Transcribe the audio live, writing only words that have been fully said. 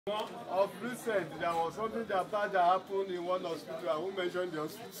Of recent, there was something that bad that happened in one hospital. I won't mention the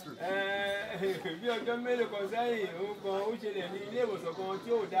hospital. The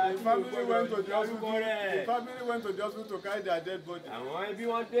family went to the hospital to carry their dead body.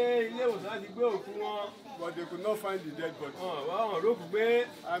 But they could not find the dead body.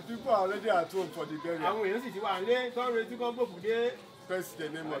 And people are already at home for the burial. Praise the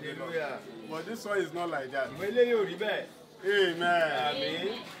name of the Lord. But this one is not like that. Amen.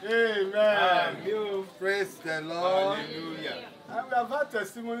 Amen. Amen. Praise the Lord. Hallelujah. And we have had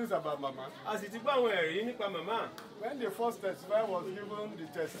testimonies about Mama. When the first testifier was given the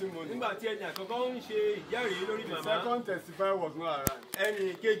testimony, the second testifier was not around.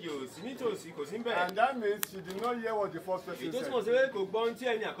 And that means she did not hear what the first person said. But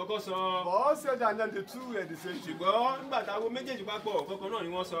all said and then the two were the same thing.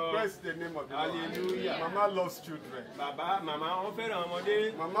 Praise the name of the Lord. Hallelujah. Mama loves children.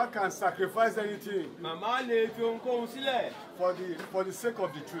 Mama can sacrifice anything for the sake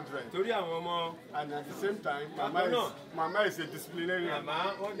of the children. And at the same time, Mama is a disciplinarian.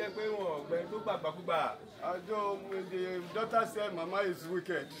 Although the daughter said Mama is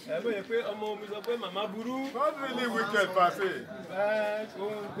wicked. Not really wicked per se.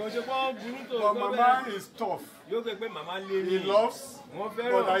 But Mama is tough. He loves, but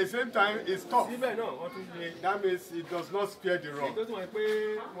at the same time it's tough. That means it does not spare the rod.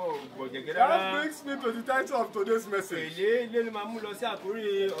 That brings me to the title of today's message. Today's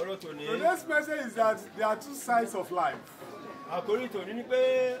message is that there are two sides of life. There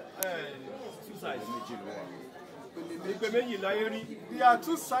are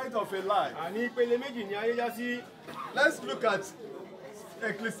two sides of a life. Let's look at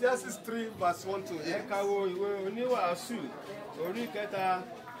Ecclesiastes 3 verse 1 to 8.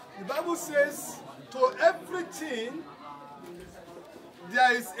 The Bible says, to everything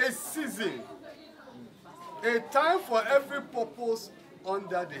there is a season, a time for every purpose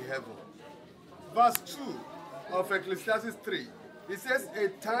under the heaven. Verse 2 of Ecclesiastes 3. It says, a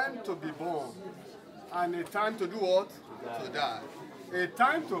time to be born, and a time to do what? To die. A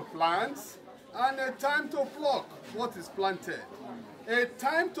time to plant, and a time to pluck what is planted. A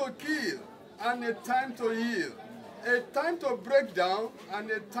time to kill, and a time to heal. A time to break down,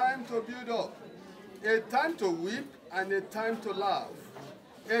 and a time to build up. A time to weep, and a time to laugh.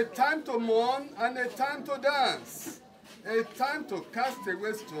 A time to mourn, and a time to dance. A time to cast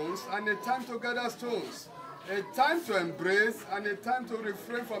away stones, and a time to gather stones. A time to embrace, and a time to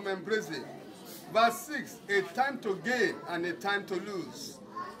refrain from embracing. Verse 6, a time to gain, and a time to lose.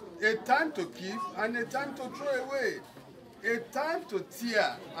 A time to keep, and a time to throw away. A time to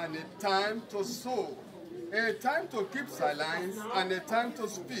tear, and a time to sow. A time to keep silence, and a time to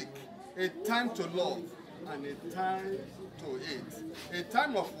speak. A time to love, and a time to hate. A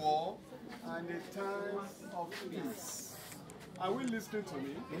time of war, and a time of peace. Are we listening to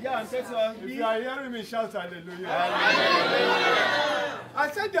me? Yeah, if you are hearing me, shout hallelujah. Hallelujah. I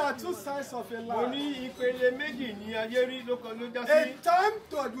said there are two sides of a life. A time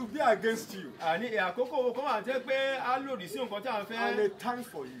that will be against you, and a time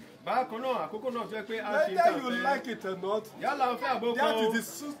for you. Whether you like it or not, that is the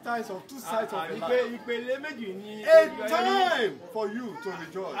two sides of a life. A time for you to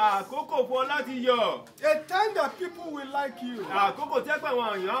rejoice. A time that people will like you. A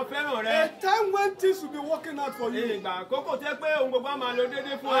time when things will be working out for you. And a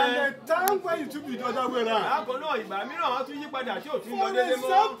time when it will be the other way around. For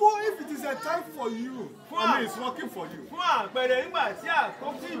example, if it is a time for you, I mean it's working for you, I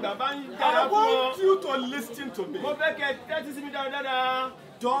want you to listen to me.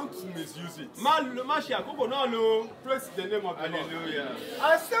 Don't misuse it. Praise the name of the Lord.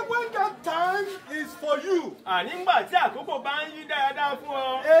 I said when that time is for you, a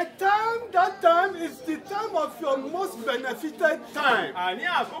time, that time is the time of your most benefited time.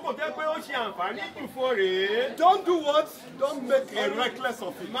 Don't do what? Don't make a reckless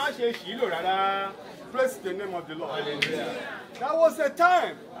of it. Praise the name of the Lord. Hallelujah. That was a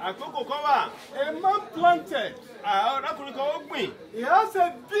time. A man planted. He has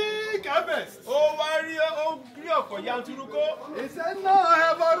a big harvest. He said, now I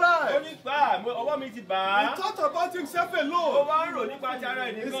have arrived. He thought about himself alone.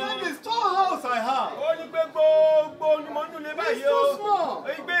 He said, the storehouse I have is too small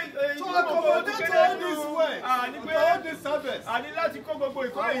to accommodate all this work, all this harvest. I will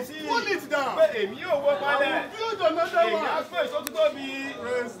pull it down. I will build another one.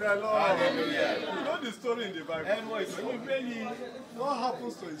 Praise the Lord. Hallelujah. You know the story in the Bible. What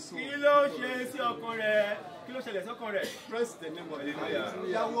happens to his soul? kí ló ṣẹlẹ̀ sọ́kàn rẹ̀? Praise the name of the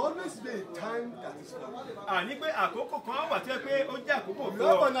Lord. There will always be a time that is for you. Àní pé àkókò kan wà tí ó pé ó jẹ́ àkókò fún You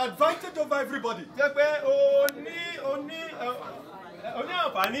have an advantage over everybody. Tí ó pé ó ní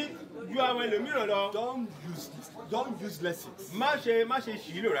àǹfààní ju àwọn ẹlòmíràn lọ. Don't use lessons. Má ṣe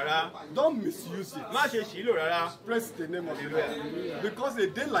ṣìílò rárá. Don't misuse it. Má ṣe ṣìílò rárá. Praise the name of the Lord. Because a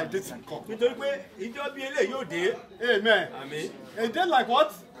day like this will come. Nítorí pé ìjọ bí eléyìí yóò dé. Amen. Àmín. A day like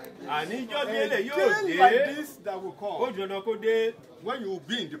what? Àní ìjọ bí eléyìí yóò A day like this that will come. Ó jọ̀nà kó dé. When you will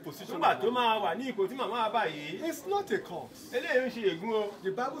be in the position. Nígbà tó máa wà ní ipò tí màmá bá yìí. It's not a curse. Eléyìí ń ṣe ègún o.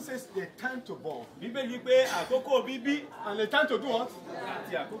 The Bible says the time to born. Bíbélì pé àkókò bíbí. And the time to do what?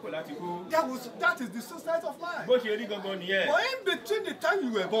 Àti àkókò láti kú. That is the society of life. Bó ṣe rí gangan nìyẹn. But in between the time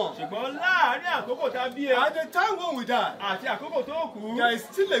you were born. Ṣùgbọ́n láàárín àkókò tá a bí ẹ. And the time when we die. Àti àkókò tó kú. There is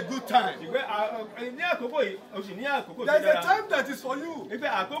still a good time. Ṣùgbọ́n ní àkókò yìí, o sì ní àkókò tó dára. There is dára. a time that is for you. Ìpè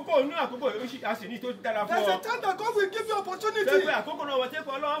àkókò inú àkókò yìí, a sì ní tó dára fún ọ. There is a time that God will give you opportunity. Ṣé àkókò náà wọ́n ti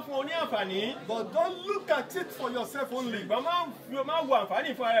kọ́ Ọlọ́run fún ọ ní àǹfààní? But don't look at it for yourself only. Ṣùgbọ́n máa wo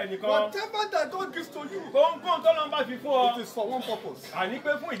àǹfààní fún ara ẹ̀ nìkan. Whatever that God gives to you. Kóńkóń tọ́lọ́run bá fi fún ọ. It is for one purpose. Àní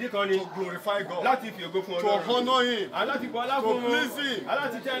pé fún ìdí kan ni. To glorify God. Láti fi ògo fún Ọlọ́run. To honour him. Láti bọ́ ọlá fún To please him.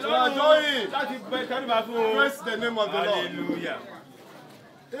 Láti tẹ́ To adore him. Láti bẹ tẹ́lifà fún. Praise the name of the Lord. Hallelujah.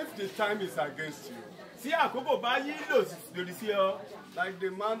 If the time is against you. Tí àkókò bá yí lòdì sí ọ. Like the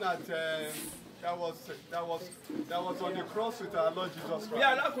man at that was on the cross with our Lord Jesus Christ. Bí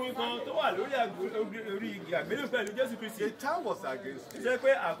alákùnrin kan tó wà lórí igi àgbélébùú pẹ̀lú Jésù Kristi. The time was against him. Ṣé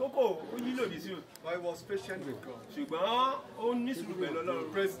pé àkókò ó yí lòdì sí o? But he was patient with God. Ṣùgbọ́n ó ní sùúrù pẹ̀lú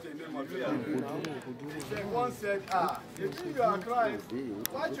Ọlọ́run. Praise the name of the Lord. One said, if you are Christ,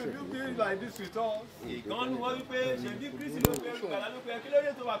 why should you be like this with us? Ìkan wọ́n wípé ṣèbí Kristi ló fẹ́ olùkàlà ló fẹ́ kí ló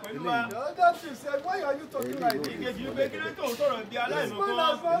dé tó wà pẹ̀lú wa. The other two said, why are you talking like this? Ìkejì wípé kí ló tó ń sọ̀rọ̀ bí aláìmọ̀ This kan. man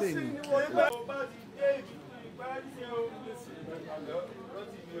has not seen you. Bá ti dé ìgbàlódé o.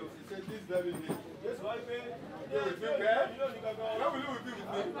 Rántí mi ò sì ṣe this very day. Jésù wá wípé Where will you be with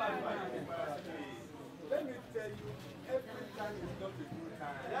me? Let me tell you, every time is not a good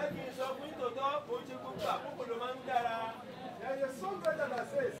time. Lẹ́yìn sọ fún ìtòtọ́, ó ṣe gbogbo àkókò ló máa ń dára. There is a song that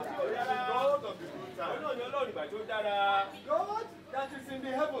says, God of the good Òun time. náà ni Ọlọ́run ìgbà tó dára. God that is in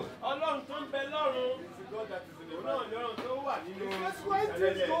the heaven. Ọlọ́run tó ń bẹ lọ́run. It's the God that is in the Òun náà heaven. ni Ọlọ́run tó wà nínú Because when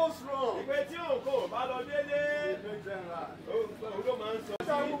things goes wrong, ìpè tí òǹkò bá lọ dédé. make them right. Òun ló máa ń sọ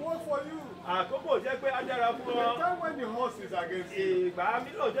That will work for you. àkókò jẹ́ pé á dára fún The ọ. time when the horse is against you. Ìgbà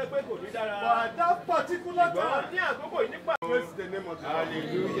mílò jẹ́ pé kò ní dára. But at that particular Ṣùgbọ́n time, ní àkókò yìí nípa. praise the name of the Lord.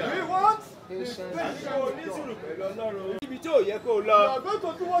 Hallelujah. We want Àṣọ onísùúrù pẹ̀lú Ọlọ́run. Níbi tí ò yẹ kó you lọ. are going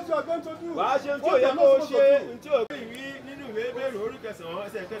to do what you are going to do. Wàá ṣe tí ò What yẹ you are kó not ṣe. supposed to do. Tí ò pé ìwí nínú ìwé Hébérù orí kẹsàn-án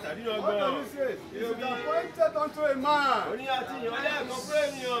ẹsẹ̀ What kẹtàdínlọ́gbọ̀n. can you say? It is appointed unto a man Ó ní àti ìyàn lẹ́ẹ̀kan fún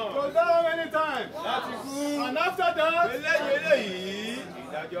ènìyàn. to die anytime. Láti kú. And after that, Eléyìí eléyìí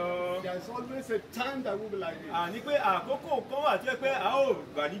ìdájọ́. there is always a time that will be like this. Àní pé àkókò kan wà tí ó pé a ó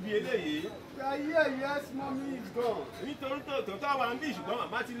gbà níbi eléyìí. We are here, yes, mommy is gone. Nítorí tòótọ́ àwa ń bí ṣùgbọ́n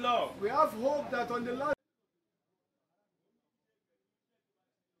màmá ti lọ. We have hope that on the last.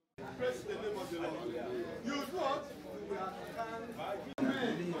 Praise the name of the Lord. You do what? We are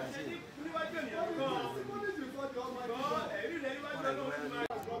Amen. Níwájú ènìyàn kan. Testimonies before the Almighty Gbọ́ God. ẹ̀rí rẹ̀ níwájú Ọlọ́run ti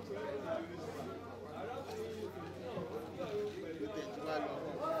máa.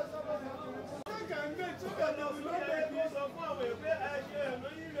 Sọ fún àwọn èèyàn pé ẹ ṣe ẹ̀mí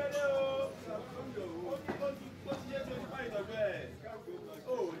yín rere o. Ó ti ṣe tí o ti bá ìtọ́jú ẹ̀.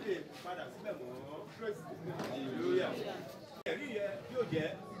 Ó lè padà síbẹ̀ mọ́. Hallelujah. Ẹ̀rí yẹn yóò jẹ́.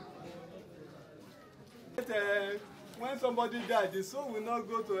 When somebody died, the soul will not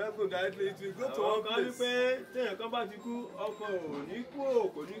go to heaven directly, it will go to one Àwọn kan ní place. pé téèyàn kan bá ti kú, ọkọ ò ní kú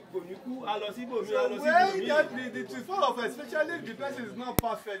o, kò ní kú, a lọ síbòmí, a So lọ when síbòmí. that the full of, especially if the person is not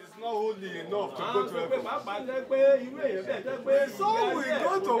perfect, it's not holy enough to go Àwọn to sọ pé heaven. pàápàá jẹ́ pé irú èèyàn bẹ́ẹ̀ jẹ́ pé The soul will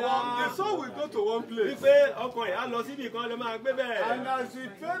go to one. The soul will go to one place. wípé ọkọ rẹ̀ á lọ síbì kan ló máa gbé bẹ́ẹ̀. And as the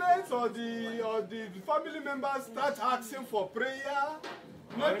parents or the family members start asking for prayer,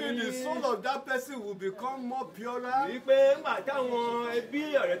 maybe the soul of that person will become more purer. Wípé ńgbà táwọn ẹbí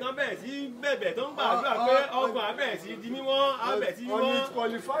ọ̀rẹ́ tán bẹ̀rẹ̀ sí bẹ̀bẹ̀ tó ń gbàdúrà pé ọkàn á bẹ̀rẹ̀ sí di mímọ́, á bẹ̀rẹ̀ sí And mímọ́. it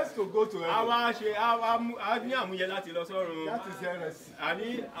qualifies to go to heaven. Á ní àmúyẹ láti lọ sọ́run. That is heresy.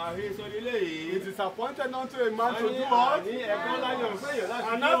 Àní àhesọ lélẹ́yìí. It is appointed unto a man to Àní do what? ẹ̀kọ́ láyọ̀ fún èèyàn láti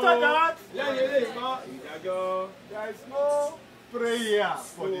And yọ̀. after that, Lẹ́yìn eléyìí kọ́ ìdájọ́. there is no prayer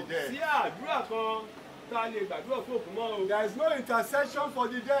for the Sí dead. àdúrà kan tá a lè gbàdúrà fún òkú mọ́ o. There is no intercession for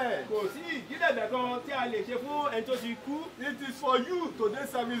the dead. Kò sí ìjídẹ̀bẹ̀ kan tí a lè ṣe fún ẹni tó ti kú. It is for you. Today's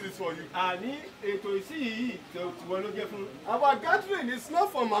service is for you. Àní ètò ìsìn yìí tiwọn ló jẹ́ fún. Our gathering is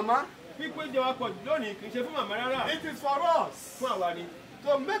not for mama. It is for us.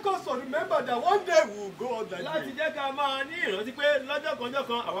 To make us to remember that one day we will go out that way.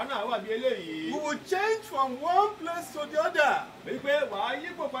 We will change from one place to the other. And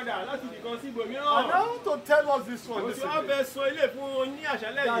I want to tell us this one. That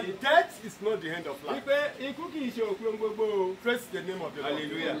death is not the end of life. Praise the name of the Lord.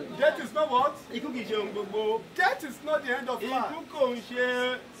 Hallelujah. Death is not what? Death is not the end of life.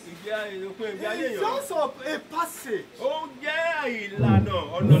 It's just a passage from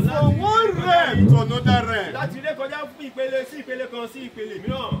one realm to another realm.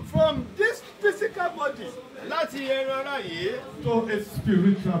 From this physical body to a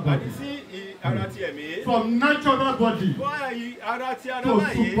spiritual body. From natural body to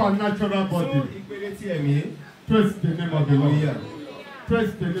supernatural body. Praise the name of the Lord.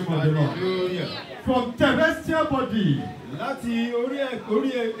 Praise the name of the Lord. From terrestrial body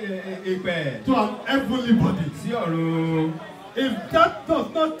to an heavenly body. If that does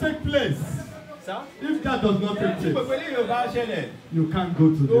not take place, you can't go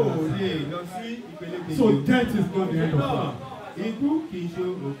to the other side. So death is not the end of life.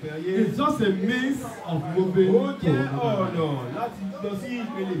 It's just a means of moving to another.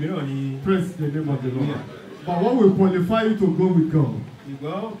 Praise the name of the Lord. But what will qualify you to go with God is the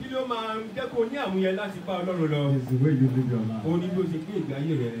way you live your life.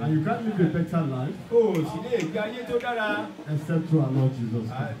 And you can't live a better life except through our Lord Jesus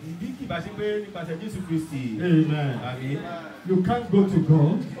Christ. Amen. You can't go to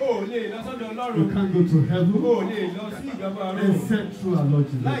God. You can't go to heaven except through our Lord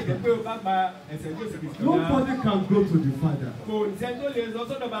Jesus Christ. Nobody can go to the Father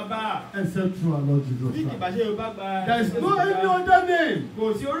except through our Lord Jesus Christ. There is no any other name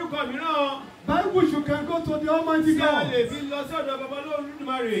by which you can go to the Almighty God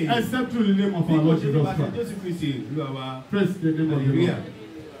except through the name of our Lord Jesus Christ. Praise the name of the Lord.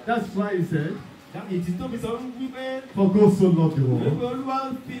 That's why he said, for God so loved the world,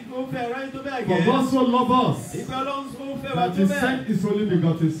 for God so loved us, that he sent his only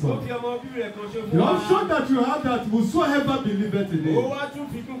begotten Son. You are sure that you have that whosoever believeth in him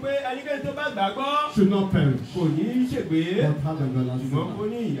should not perish, but have everlasting life.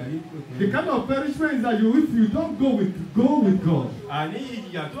 The kind of perishment is that if you don't go with God, the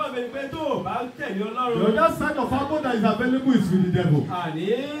other side of our that is available is with the devil.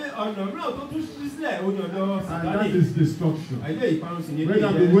 And that is destruction.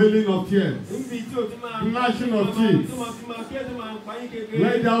 Whether the wailing of tears, gnashing of teeth,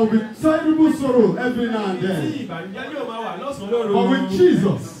 where there will be terrible sorrow every now and then. But with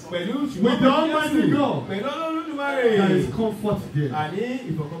Jesus, with the Almighty God, there is comfort there.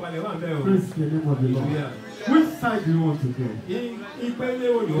 Praise the name of the Lord. Which side do you want to go?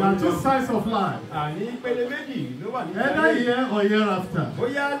 There are two sides of life. Either here or hereafter.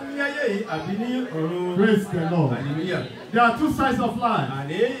 Praise the Lord. There are two sides of life.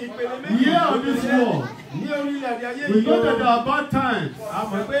 Here on this world, we know that there are bad times.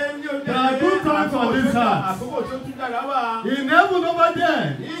 There are good times on this earth. In heaven over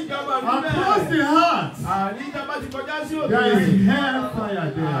there, across the heart, there is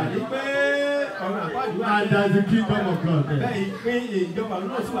hellfire there. And there is the kingdom of God there.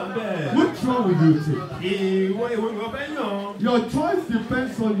 Which one will you take? Your choice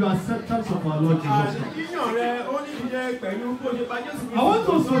depends on your acceptance of our Lord Jesus Christ. I want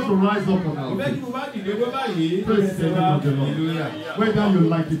us to rise up on our feet. Praise the name of the Lord. Whether you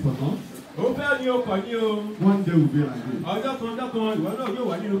like it or not, one day will be like this.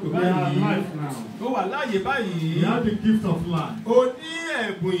 We are alive now. We have the gift of life.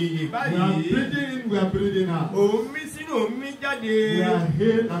 We are breathing in, we are breathing out. We are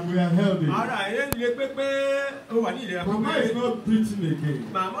healed and we are healthy. Mama is not breathing again.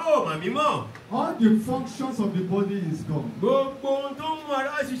 All the functions of the body is gone. But the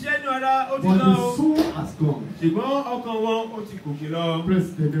soul has gone. Praise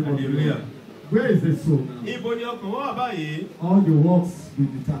the name of the Lord. Where is the soul now? All the works will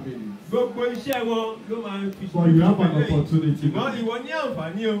determine it. But you have an opportunity. And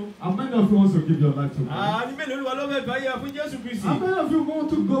many of you want to give your life to God. How many of you want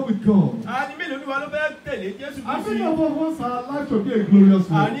to go with God? How many of us want our life to be a glorious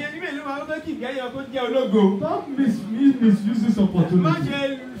one? Don't misuse this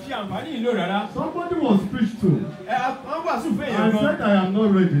opportunity. Somebody was preached to and said, I am not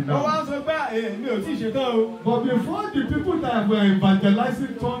ready now. But before the people that were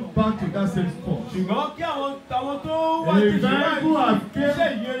evangelizing turned back to that same spot, ṣùgbọ́n kí àwọn tó wá A ti ṣe vehicle wá has iṣẹ́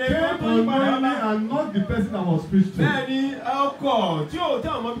ìyẹrẹ came unknowingly and not the person that was preached to. bẹ́ẹ̀ni ọkọ̀ tí ò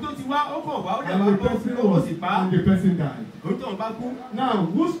tẹ́ ọmọ bí tó ti wá ó kàn wá ó dẹ̀ wá And the person ó sì pa and the person died. òun tó ń bá kú. Now,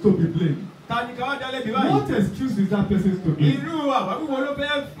 who's to be blamed? ta ni ká wá dá lẹ́bi báyìí. What excuse is that person to give? irú àwáwí wo ló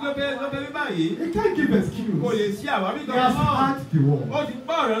fẹ́ bí báyìí. He can't give excuse. kò lè ṣe àwáwí He kan has náà. heard the word. ó ti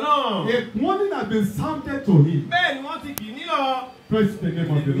gbọ́ ọ̀rọ̀ náà. A warning has been sounded to him. bẹ́ẹ̀ ni wọ́n ti kì í nílọ. Praise the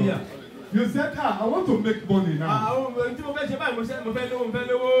name of the Lord. You said, I want to make money now. àwọn ohun tí mo fẹ́ ṣe báyìí mo fẹ́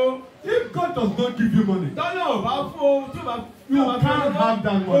lówó. If God does not give you money, tọ́lá ò bá fún o tí o bá you can't have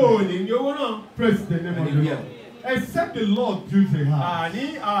that money. o ní ní owó náà. Praise the name of the Lord. Except the Lord builds a house.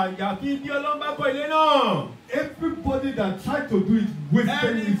 àní àyàfi bí ọlọ́mbà kọ́ ilé náà. Everybody that tried to do it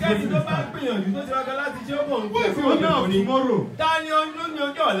wasted his ẹnikẹ́ni tó bá time. gbìyànjú tó ti wákà láti ṣe ó kàn ń Who is the fún owner of tomorrow? ta ni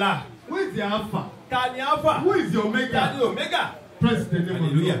ọjọ́ ọ̀la. Who is the Alpha? ta ni alpha. Who is the ta ni Omega? omega. Praise the name of the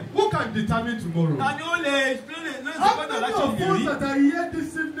Lord. Hallelujah. Who can determine tomorrow? ta ni ó lè How gbọ́dọ̀ many láti of ìrírí. us that are here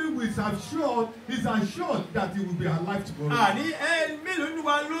this evening is assured that he will be alive tomorrow? àní mélòó ni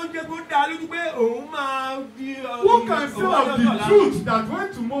wa ló jẹ́ kó dá lójú pé òun máa di Who can say of the truth that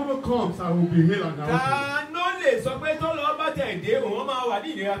when tomorrow comes, I will be healed and healthy? ta ló lè sọ pé tó lọ bá tẹ̀ dé òun máa wà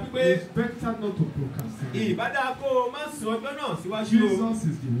ní ìlera pípé. It's better not to procrastinate. ìbádá kó o má sọ ọjọ́ náà síwájú o. Jesus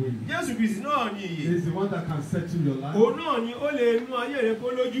is the way. Jésù Kristi náà ni ìyè. He's the one that can settle your life. òun náà ni ó lè mú ayé rẹ kó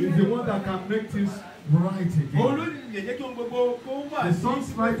lójú. He's the one that can make things right òun ló again. lè jẹ́ kí ohun gbogbo kó wà The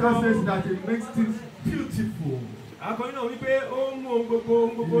songwriter says that it makes things beautiful. akọrin náà wípé ó mú ohun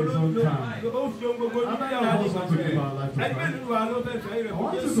gbogbo He is on time. ó fi ohun gbogbo How many ní ìyá of ní us want to give our life to ẹni Christ? mélòó wa ló fẹ́ fẹ́ rẹ̀ I fún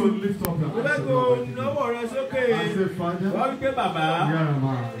want you Jésù. to lift up your mo fẹ́ hands. kó náwó rẹ sókè. I say, wá Father, wípé bàbá here am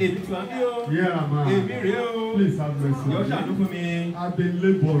I. èmi tí wàá bí o Here am èmi I. rèé o Please have mercy yóò on ṣàánú me. fún mi. I've been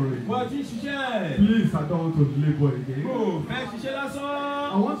laboring. wọ́n ti ṣiṣẹ́. Please, I don't want to labor mo again. fẹ́ ṣiṣẹ́ I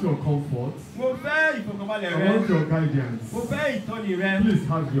lásán. want your comfort. mo fẹ́ ìfọkànbalẹ̀ I rẹ. want your guidance. mo fẹ́ ìtọ́ni rẹ. Please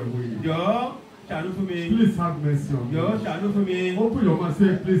have your way. jọ̀ọ́ ṣàánú fún mi. Please have mercy on jọ̀ọ́ me. ṣàánú fún mi. Open your mouth,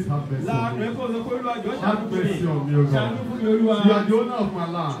 say, please have mercy láàánú on ẹ me. kó o sọ pé olúwa jọ̀ọ́ ṣàánú Have fún mi. mercy on me, O ṣàánú God. fún mi olúwa. You are the owner of my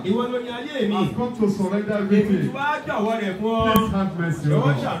life. ìwọ ló ní ayé mi. I've come to surrender èmi tí everything. wàá jọ̀wọ́ rẹ̀ fún ọ. Please have mercy, O jọ̀ọ́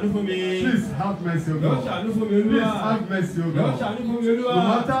God. ṣàánú fún mi. Please have mercy, O jọ̀ọ́ God. ṣàánú fún mi Please olúwa. have mercy, O jọ̀ọ́ God. ṣàánú fún mi olúwa. No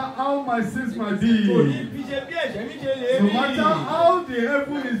matter how my sins might be, kò ní fi ṣe bí ẹ̀ṣẹ̀ mi ṣe lè no rí. matter how the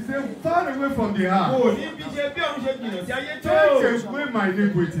heaven is so far away from the kò heart, ní fi ṣe bí òun ṣe jìnnà sí ayé tó. take away my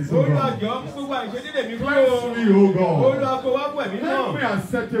iniquities, O olúwa God. jọ̀ọ́ mú gbogbo àìṣedédé mi kúrò. Cleanse me, O God. olúwa kó wá pọ̀ mí Make me náà.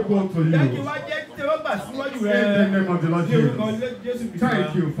 acceptable unto jẹ́ kí you. wá jẹ́ tẹ́wọ́gbà síwájú In rẹ. the name of the Lord ní orúkọ Jesus. Jésù Kristi.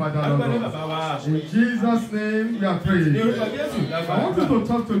 Thank you, Father, Lord agbẹ́lẹ́ God. bàbá wa. In Jesus' name, we are ní praying. orúkọ Jésù I lágbà. want you to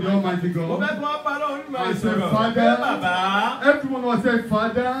talk to the Almighty mo God. fẹ́ kí wọ́n bá lọ́run nígbà I say, ìṣòro. Father, bàbá. everyone will say,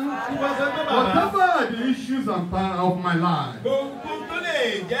 Father, tí wọ́n sọ pé bàbá. whatever are the issues of my life, gbogbo tó lè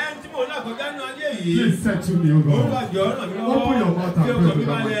jẹ́ tí mò ń là kọjá nínú ayé yìí. please settle me, O olúwa God. jọ̀ọ́ ràn mí lọ́wọ́. Open your mouth and kí pray ọkàn to mi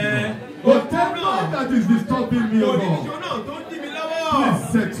the balẹ̀. Almighty God. Whatever that is disturbing me, O òní God, ìṣòro náà tó ń dí mi lọ́wọ́. please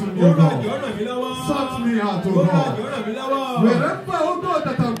settle me, O olúwa God. jọ̀ọ́ ràn mí lọ́wọ́. Sort me out, O olúwa God. jọ̀ọ́ ràn mí lọ́wọ́. Wherever, O God,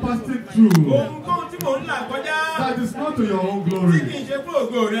 that I'm passing through, ohunkóhun tí mò ń là kọjá. that is not to your own tí kì glory, í ṣe fún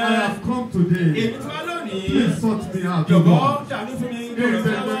ògo rẹ. I have come today. èmi tí wá lónìí. Please sort me out, O jọ̀wọ́ God. ṣàánú fún mi. In the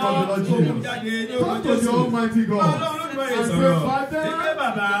name of the Lord Jesus. Talk to the Almighty God. And say, Father,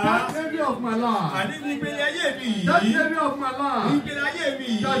 that area of my life, àní ní ìpele ayé mi yìí. that area of my life, ìpele ayé mi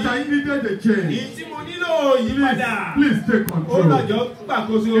yìí. that I needed a change, èyí tí mo nílò ìyípadà. please take control. olùdájọ́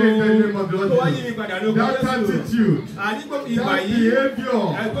gbàkóso. In the name of the Lord tó wáyé Jesus. mi padà lóko That Jésù. attitude, àní gbogbo ìwà that yìí. behavior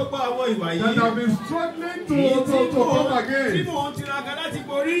àìgbọ́gbọ́ àwọn ìwà that yìí. I've been struggling èyí to come tí again, mò ń tiraka láti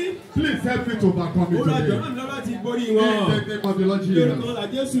borí. please help me to overcome it olùdájọ́ today. náà lọ láti borí In wọn. the name of the Lord lórúkọ Jesus. la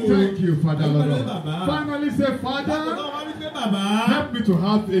Jésù. Thank you, Father Lord. Ọpẹ́lẹ́ bàbá. Finally say, Father, Ọlọ́run wá wípé bàbá. help me to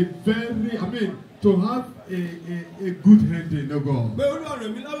have to have a good ending, O God. pé olúwa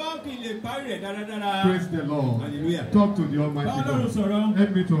ràn mí lọ́wọ́ kí n lè parí rẹ̀ dáradára. Praise the Lord. Hallelujah. Talk to the Almighty bá Ọlọ́run God. sọ̀rọ̀.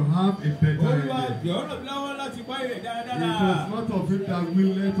 Help me to have a better olúwa ending. jọ̀ọ́ ràn mí lọ́wọ́ láti parí rẹ̀ It dáradára. is not of him that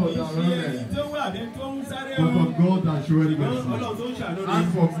willeth or that ìṣe èyí runneth, tó wà ní tó ń sáré but o. of God that showeth ṣùgbọ́n mercy. Ọlọ́run tó ń ṣàánú ni. Ask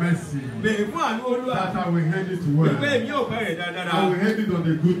for mercy, bèèrè fún àánú olúwa. that I will hand it pé well. èmi yóò parí rẹ̀ dáradára. I will hand it on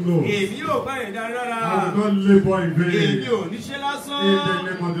a good note. èmi yóò parí rẹ̀ dáradára. I will not labor in èmi vain. ò ní ṣe lásán. In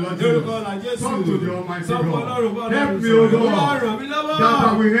the name of the Lord lórúkọ la Jesus. Jésù. Talk to the Almighty sọ fún Ọlọ́run God. bọ́ Help Ọlọ́run me, O sọ̀rọ̀. olúwa God, ràn mí lọ́wọ́. that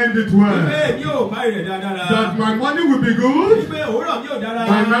I will hand it pé well. èmi yóò parí rẹ̀ dáradára. That my money will be good. pé òwúrọ̀ mi ò dára.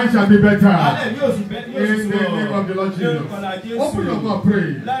 My night shall be better. alẹ́ mi ò sì bẹ́ yóò sì In the sùn. name of the Lord Jesus. lórúkọ la Jésù. Open your mouth, pray.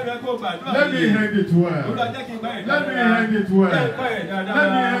 láìpẹ́ kó gbàdúrà Let me yìí. hand it olúwa well. jẹ́ kí n gbá Let me end it well. Let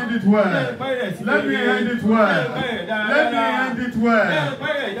me end it well. Let me end it well. Let me end it well.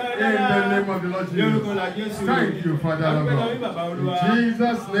 In the name of the Lord Jesus. Thank you, Father of God. In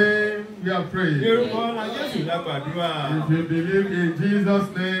Jesus' name we are praying. If you believe in Jesus'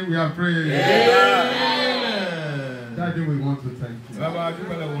 name we are praying. Daddy, we want to thank you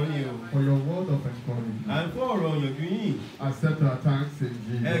for your word of encouragement. Accept our thanks in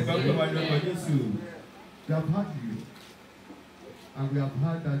Jesus' name. We have had you. And we have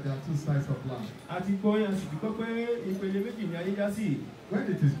heard that there are two sides of life. When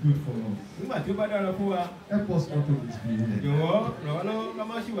it is good for us, help us not to misbehave. We are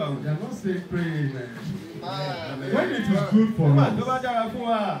not saying pray amen. When it is good for us,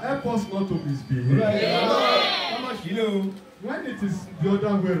 help us not to misbehave. When it is the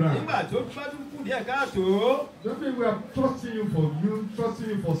other way around, maybe we are trusting you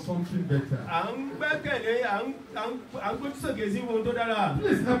for something better.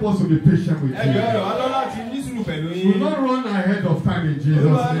 Please help us to be patient with you. We will not run ahead of time in Jesus'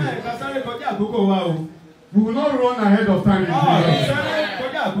 name. We will not run ahead of time in Jesus' name.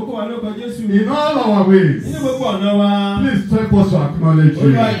 In all our ways, please help us to acknowledge you.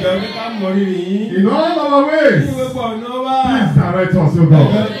 In all our ways, please direct us, O God.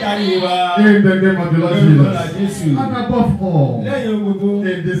 In the name of the Lord Jesus. And above all,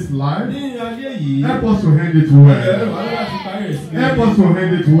 in this life, help us to hand it well. Help us to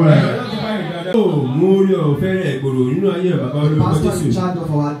hand it well. The pastor in charge of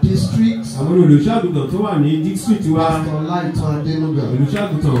our district, Pastor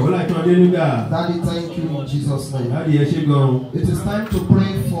Adenuga. Daddy, thank you in Jesus' name. It is time to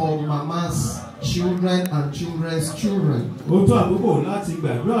pray for Mama's children and children's children.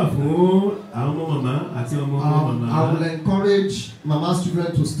 I will encourage Mama's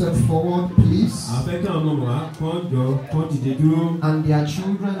children to step forward, please. And their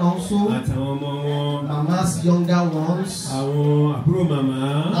children also. Mama's younger ones.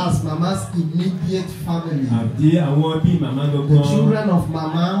 As Mama's immediate family. The children of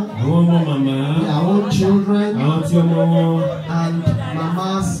Mama. Their own children. And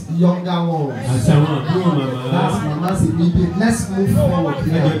Mama's younger ones. That's Mama's immediate. Let's move forward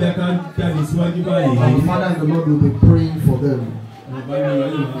here. Our Father and the Lord will be praying for them.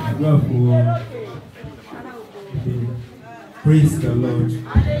 Praise the Lord.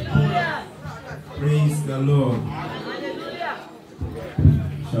 Praise the Lord.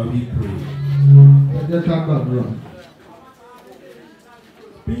 Shall we pray?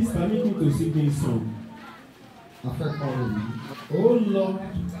 Please permit me to sing this song. Oh Lord,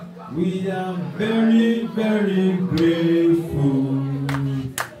 we are very, very grateful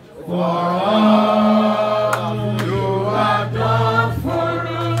for all you have done for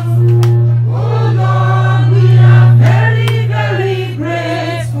us. Oh Lord, we are very, very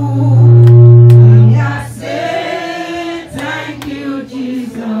grateful. We are saying thank you,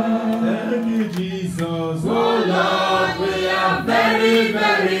 Jesus. Thank you, Jesus. Oh Lord, we are very,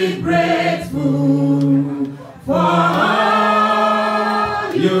 very grateful for all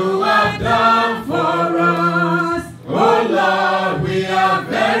you have done for us. Oh Lord, we are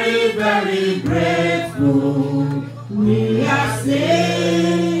very, very grateful. We are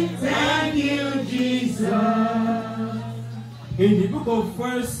saying thank you, Jesus. In the book of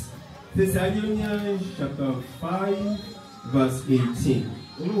 1 Thessalonians chapter 5 verse 18.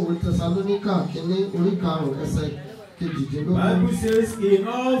 The Bible says, in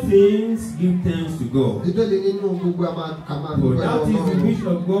all things give thanks to God. For that is the wish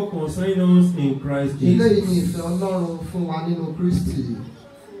of God concerning us in Christ Jesus.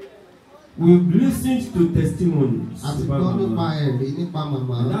 We've listened to testimonies about Mama.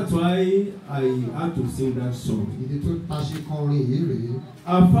 And that's why I had to sing that song.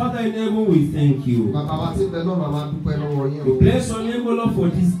 Our Father in heaven, we thank you. We bless your name, Lord, for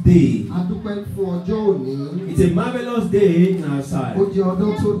this day. It's a marvelous day in our sight. Whether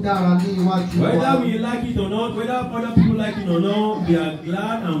we like it or not, whether other people like it or not, we are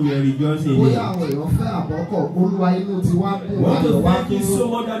glad and we are rejoicing. We want to thank you so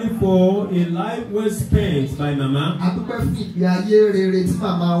much, Daddy, for a life well spent by Mama.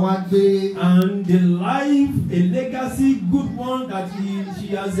 And the life, a legacy, good one that she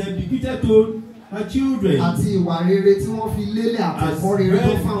has bequeathed to her children. As read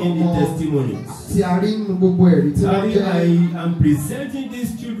in the testimonies. Daddy, I am presenting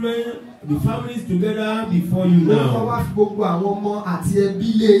these children the families together before you now.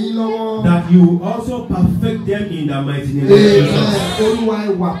 That you also perfect them in the mighty name of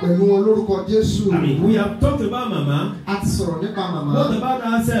Jesus. I mean, we have talked about Mama. What about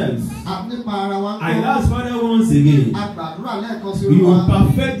ourselves? I ask Father once again. You will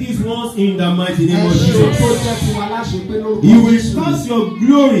perfect these ones in the mighty name of Jesus. You will cause your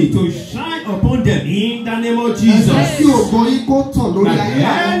glory to shine upon them in the name of Jesus.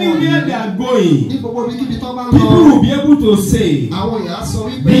 Anywhere they are going, people will be able to say,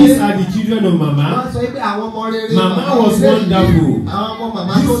 these are the children of Mama. Mama was wonderful.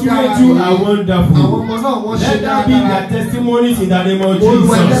 These children are wonderful. Let that be their testimonies in the name of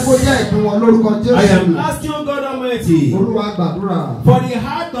Jesus. I am asking God Almighty for the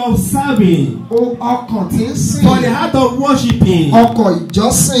heart of serving, for the heart of worshiping,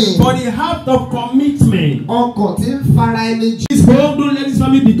 for the heart of commitment. This home, don't let this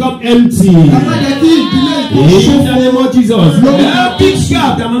family become empty. In the name of Jesus. Every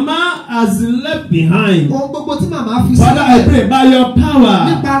gap that Mama has left behind, Father, I pray by your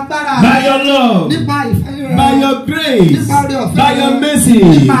power, by your love, by your grace, by your mercy,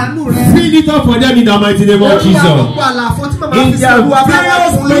 fill it up for them in the mighty name of Jesus. In their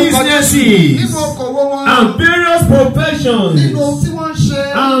various businesses and various professions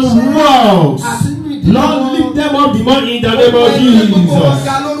and works, Lord, lift them up the more in the name of Jesus.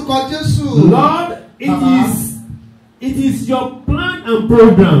 Lord, it is your plan and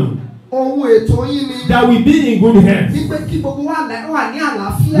program that we be in good health.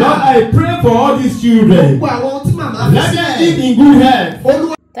 Lord, I pray for all these children. Let them live in good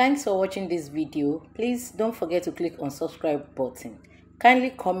health. Thanks for watching this video. Please don't forget to click on subscribe button.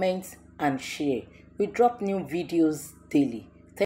 Kindly comment and share. We drop new videos daily.